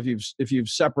 I don't know if you've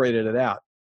separated it out,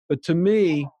 but to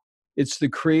me, it's the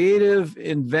creative,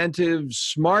 inventive,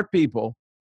 smart people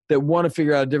that want to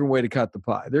figure out a different way to cut the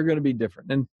pie. They're going to be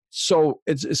different. And so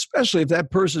it's especially if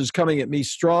that person is coming at me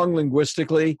strong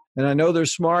linguistically, and I know they're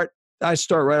smart, I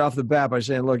start right off the bat by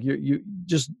saying, look, you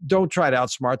just don't try to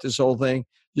outsmart this whole thing.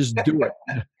 Just do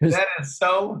it. That is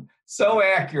so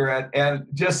accurate and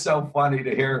just so funny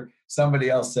to hear somebody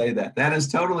else say that. That is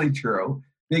totally true,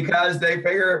 because they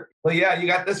figure, well, yeah, you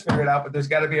got this figured out, but there's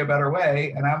got to be a better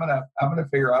way, and I'm gonna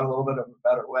figure out a little bit of a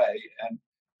better way. And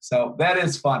so that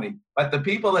is funny. But the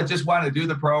people that just want to do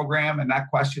the program and not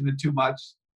question it too much,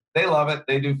 they love it.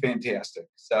 They do fantastic.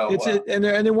 So and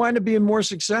they wind up being more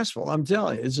successful. I'm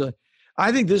telling you,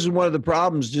 I think this is one of the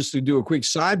problems. Just to do a quick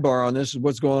sidebar on this, is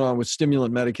what's going on with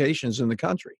stimulant medications in the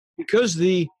country, because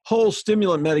the whole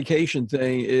stimulant medication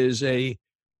thing is a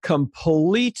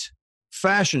complete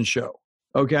fashion show,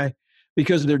 okay?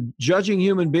 Because they're judging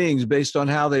human beings based on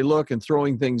how they look and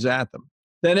throwing things at them.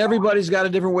 Then everybody's got a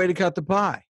different way to cut the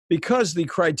pie because the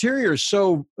criteria are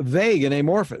so vague and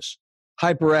amorphous,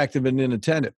 hyperactive and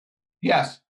inattentive.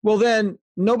 Yes. Well, then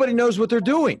nobody knows what they're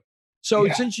doing. So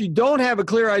since you don't have a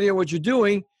clear idea what you're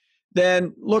doing,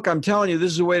 then look, I'm telling you,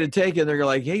 this is a way to take it. And they're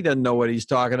like, he doesn't know what he's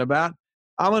talking about.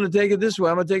 I'm going to take it this way.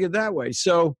 I'm going to take it that way.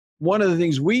 So one of the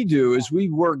things we do is we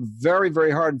work very,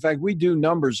 very hard. In fact, we do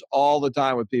numbers all the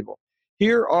time with people.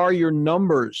 Here are your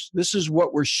numbers. This is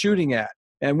what we're shooting at.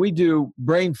 And we do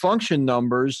brain function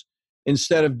numbers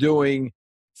instead of doing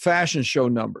fashion show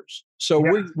numbers. So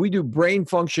we do brain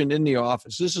function in the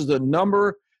office. This is the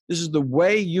number. This is the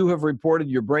way you have reported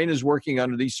your brain is working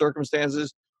under these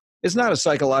circumstances. It's not a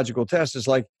psychological test. It's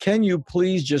like, can you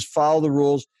please just follow the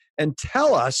rules and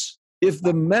tell us if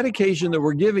the medication that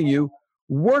we're giving you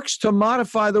works to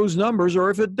modify those numbers or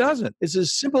if it doesn't? It's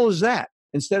as simple as that.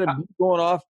 Instead of going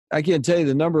off, I can't tell you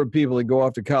the number of people that go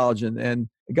off to college and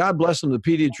God bless them, the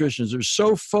pediatricians are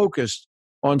so focused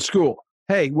on school.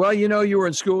 Hey, well, you were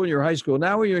in school, you're in high school.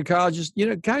 Now when you're in college, just,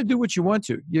 kind of do what you want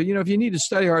to. If you need to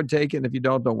study hard, take it. And if you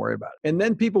don't worry about it. And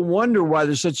then people wonder why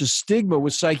there's such a stigma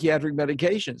with psychiatric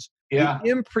medications. Yeah.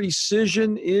 The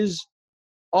imprecision is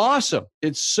awesome.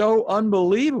 It's so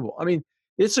unbelievable. I mean,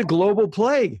 it's a global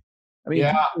plague. I mean,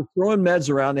 people are throwing meds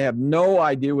around. They have no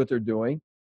idea what they're doing.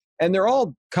 And they're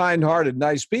all kind-hearted,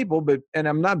 nice people, and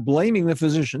I'm not blaming the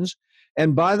physicians.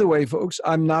 And by the way, folks,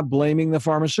 I'm not blaming the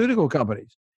pharmaceutical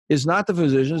companies. It's not the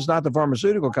physicians, it's not the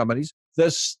pharmaceutical companies. The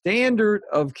standard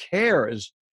of care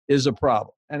is a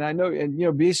problem. And I know,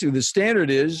 basically the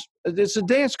standard is, it's a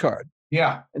dance card.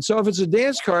 Yeah. And so if it's a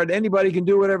dance card, anybody can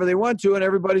do whatever they want to, and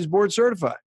everybody's board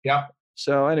certified. Yeah.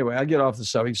 So anyway, I get off the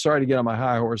subject. Sorry to get on my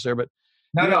high horse there, but.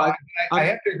 I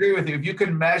have to agree with you. If you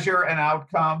can measure an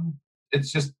outcome,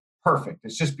 it's just perfect.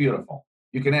 It's just beautiful.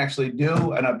 You can actually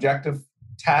do an objective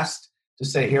test to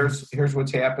say, here's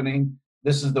what's happening.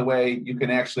 This is the way you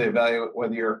can actually evaluate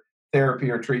whether your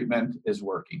therapy or treatment is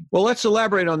working. Well, let's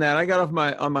elaborate on that. I got off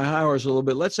on my high horse a little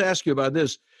bit. Let's ask you about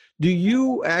this. Do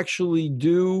you actually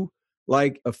do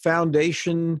like a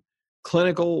foundation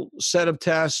clinical set of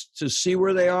tests to see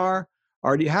where they are?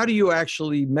 Or how do you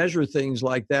actually measure things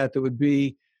like that would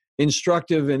be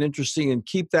instructive and interesting and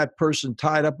keep that person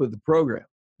tied up with the program?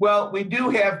 Well, we do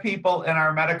have people in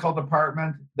our medical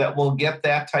department that will get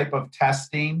that type of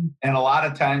testing. And a lot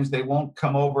of times they won't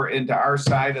come over into our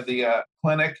side of the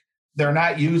clinic. They're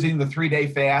not using the 3-day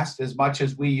fast as much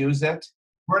as we use it.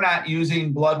 We're not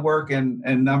using blood work and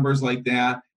numbers like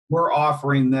that. We're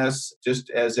offering this just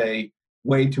as a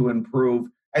way to improve.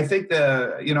 I think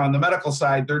on the medical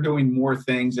side, they're doing more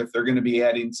things if they're going to be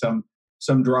adding some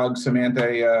drugs, some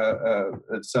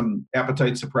some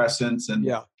appetite suppressants and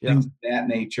things of that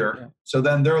nature. Yeah. So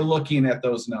then they're looking at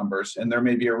those numbers, and there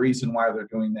may be a reason why they're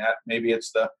doing that. Maybe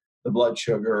it's the blood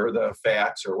sugar or the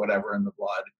fats or whatever in the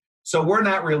blood. So we're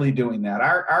not really doing that.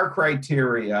 Our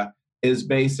criteria is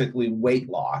basically weight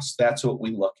loss. That's what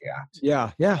we look at.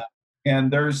 Yeah. And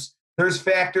there's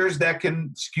factors that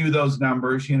can skew those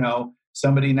numbers.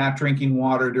 Somebody not drinking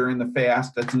water during the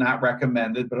fast, that's not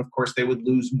recommended. But of course, they would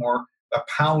lose more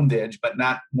poundage, but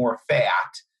not more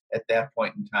fat at that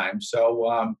point in time.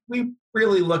 So we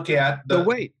really look at the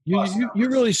weight. You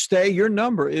really stay. Your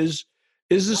number is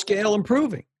the scale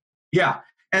improving? Yeah,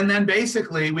 and then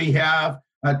basically we have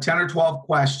 10 or 12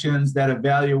 questions that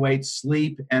evaluate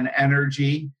sleep and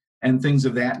energy and things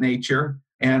of that nature.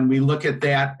 And we look at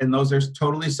that, and those are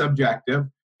totally subjective.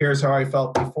 Here's how I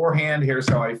felt beforehand. Here's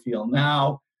how I feel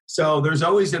now. So there's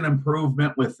always an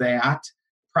improvement with that.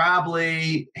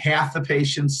 Probably half the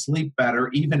patients sleep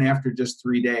better even after just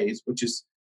 3 days, which is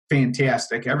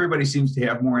fantastic. Everybody seems to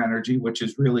have more energy, which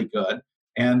is really good.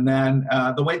 And then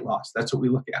the weight loss, that's what we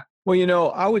look at.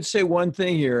 Well, I would say one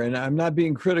thing here, and I'm not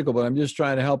being critical, but I'm just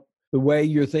trying to help the way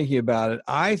you're thinking about it.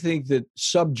 I think that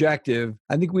subjective,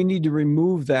 I think we need to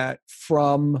remove that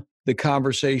from the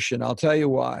conversation. I'll tell you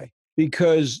why.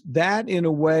 Because that, in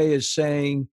a way, is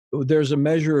saying there's a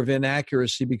measure of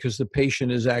inaccuracy because the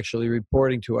patient is actually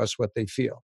reporting to us what they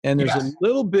feel. And there's a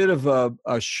little bit of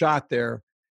a shot there.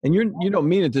 And you don't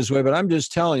mean it this way, but I'm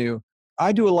just telling you,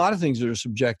 I do a lot of things that are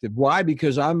subjective. Why?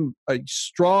 Because I'm a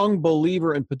strong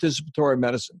believer in participatory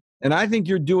medicine. And I think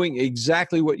you're doing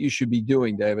exactly what you should be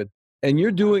doing, David. And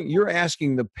you're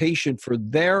asking the patient for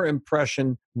their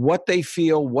impression, what they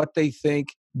feel, what they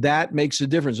think. That makes a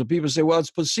difference. So people say, well, it's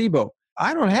placebo.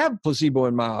 I don't have placebo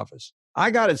in my office.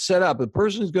 I got it set up. The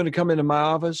person is going to come into my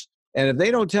office, and if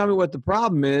they don't tell me what the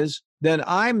problem is, then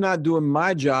I'm not doing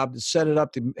my job to set it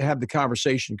up to have the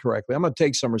conversation correctly. I'm going to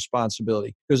take some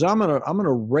responsibility because I'm going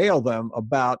to rail them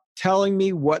about telling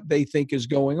me what they think is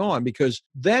going on, because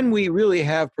then we really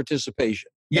have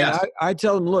participation. Yes. And I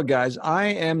tell them, look, guys, I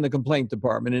am the complaint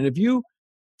department. And if you,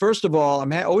 first of all,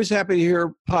 I'm always happy to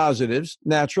hear positives.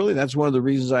 Naturally, that's one of the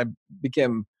reasons I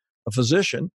became a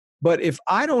physician. But if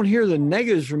I don't hear the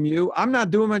negatives from you, I'm not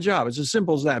doing my job. It's as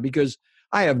simple as that, because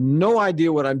I have no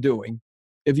idea what I'm doing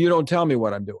if you don't tell me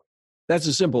what I'm doing. That's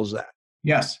as simple as that.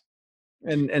 Yes.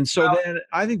 And so then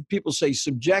I think people say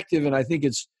subjective, and I think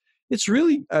it's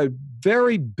really a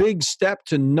very big step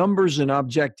to numbers and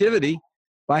objectivity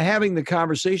by having the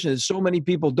conversation that so many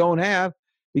people don't have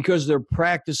because they're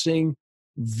practicing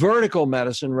vertical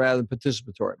medicine rather than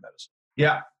participatory medicine.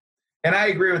 Yeah. And I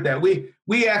agree with that. We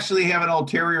actually have an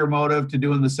ulterior motive to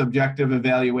doing the subjective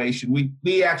evaluation.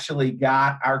 We actually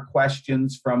got our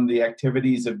questions from the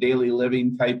activities of daily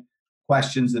living type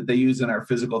questions that they use in our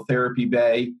physical therapy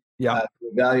bay to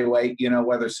evaluate,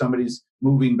 whether somebody's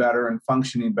moving better and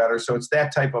functioning better. So it's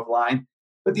that type of line.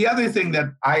 But the other thing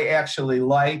that I actually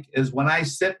like is when I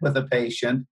sit with a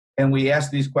patient and we ask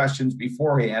these questions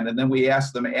beforehand, and then we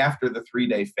ask them after the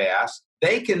 3-day fast,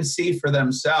 they can see for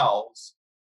themselves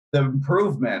the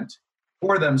improvement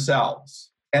for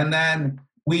themselves. And then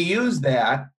we use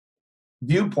that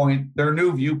viewpoint, their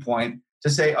new viewpoint, to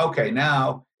say, okay,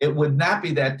 now it would not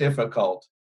be that difficult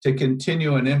to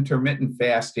continue an intermittent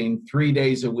fasting 3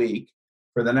 days a week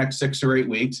for the next 6 or 8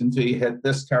 weeks until you hit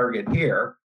this target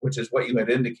here, which is what you had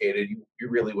indicated you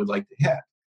really would like to hit.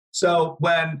 So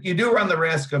when you do run the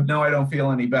risk of, no, I don't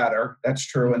feel any better, that's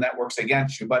true, and that works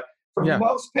against you. But for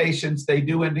most patients, they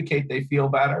do indicate they feel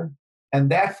better. And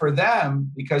that for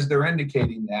them, because they're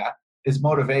indicating that, is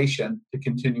motivation to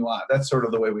continue on. That's sort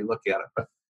of the way we look at it. But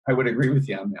I would agree with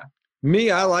you on that. Me,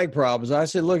 I like problems. I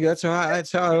said, look, that's how I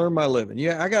earn my living.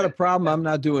 Yeah, I got a problem. I'm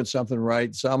not doing something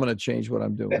right, so I'm going to change what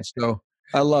I'm doing. So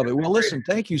I love it. Well, listen,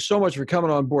 thank you so much for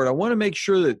coming on board. I want to make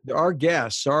sure that our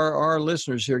guests, our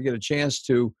listeners here, get a chance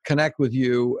to connect with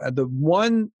you. The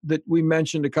one that we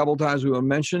mentioned a couple of times, we will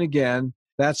mention again,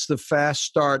 that's the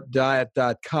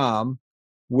faststartdiet.com,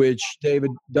 which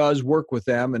David does work with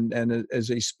them and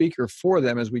as a speaker for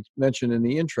them, as we mentioned in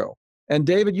the intro. And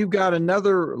David, you've got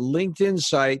another LinkedIn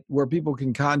site where people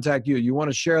can contact you. You want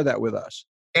to share that with us?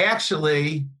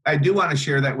 Actually, I do want to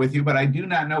share that with you, but I do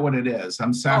not know what it is.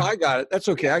 I'm sorry. Oh, I got it. That's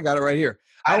okay. I got it right here.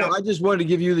 I just wanted to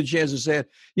give you the chance to say it.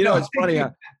 It's funny.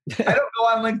 I don't go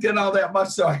on LinkedIn all that much,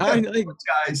 so I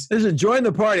apologize. Listen, join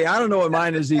the party. I don't know what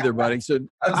mine is either, buddy. So,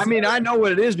 I know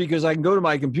what it is because I can go to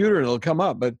my computer and it'll come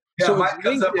up. But so mine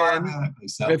comes up automatically.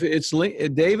 So. If it's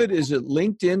David is at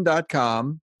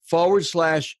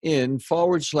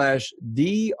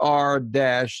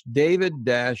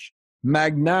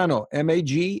linkedin.com/in/dr-David-Magnano,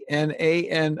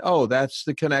 Magnano. That's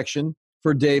the connection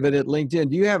for David at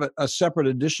LinkedIn. Do you have a separate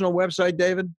additional website,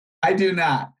 David? I do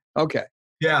not. Okay.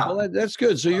 Yeah. Well, that's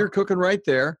good. So you're cooking right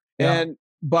there. Yeah. And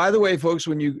by the way, folks,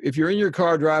 if you're in your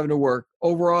car driving to work,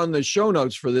 over on the show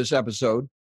notes for this episode,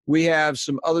 we have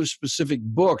some other specific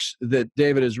books that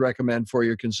David has recommended for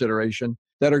your consideration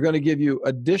that are going to give you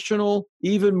additional,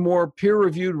 even more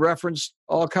peer-reviewed reference,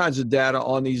 all kinds of data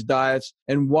on these diets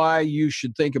and why you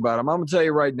should think about them. I'm going to tell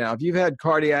you right now, if you've had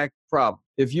cardiac problem,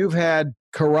 if you've had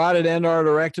carotid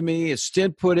endarterectomy, a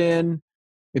stent put in,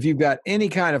 if you've got any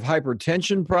kind of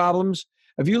hypertension problems,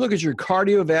 if you look at your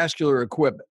cardiovascular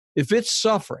equipment, if it's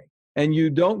suffering and you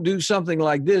don't do something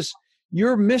like this,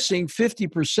 you're missing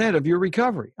 50% of your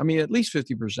recovery. I mean, at least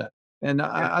 50%. And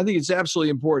I think it's absolutely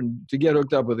important to get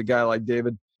hooked up with a guy like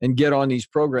David and get on these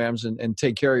programs and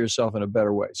take care of yourself in a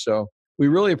better way. So we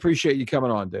really appreciate you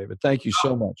coming on, David. Thank you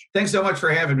so much. Thanks so much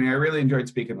for having me. I really enjoyed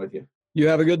speaking with you. You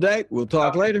have a good day. We'll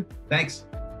talk later. Thanks.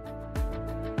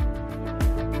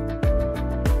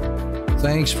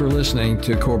 Thanks for listening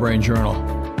to Core Brain Journal.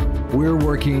 We're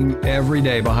working every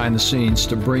day behind the scenes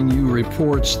to bring you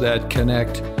reports that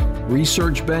connect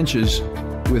research benches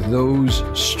with those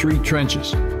street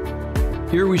trenches.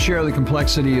 Here we share the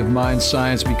complexity of mind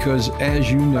science because, as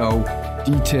you know,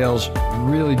 details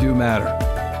really do matter.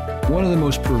 One of the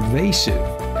most pervasive,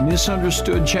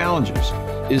 misunderstood challenges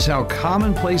is how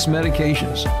commonplace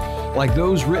medications, like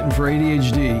those written for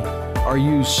ADHD, are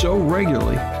used so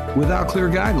regularly without clear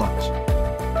guidelines.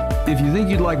 If you think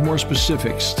you'd like more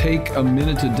specifics, take a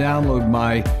minute to download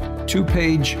my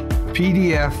 2-page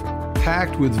PDF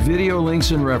packed with video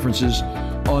links and references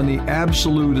on the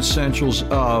absolute essentials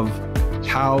of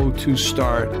how to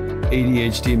start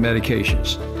ADHD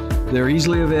medications. They're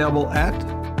easily available at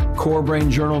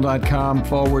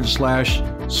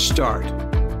corebrainjournal.com/start.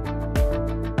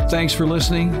 Thanks for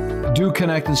listening. Do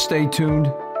connect and stay tuned.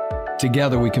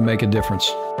 Together we can make a difference.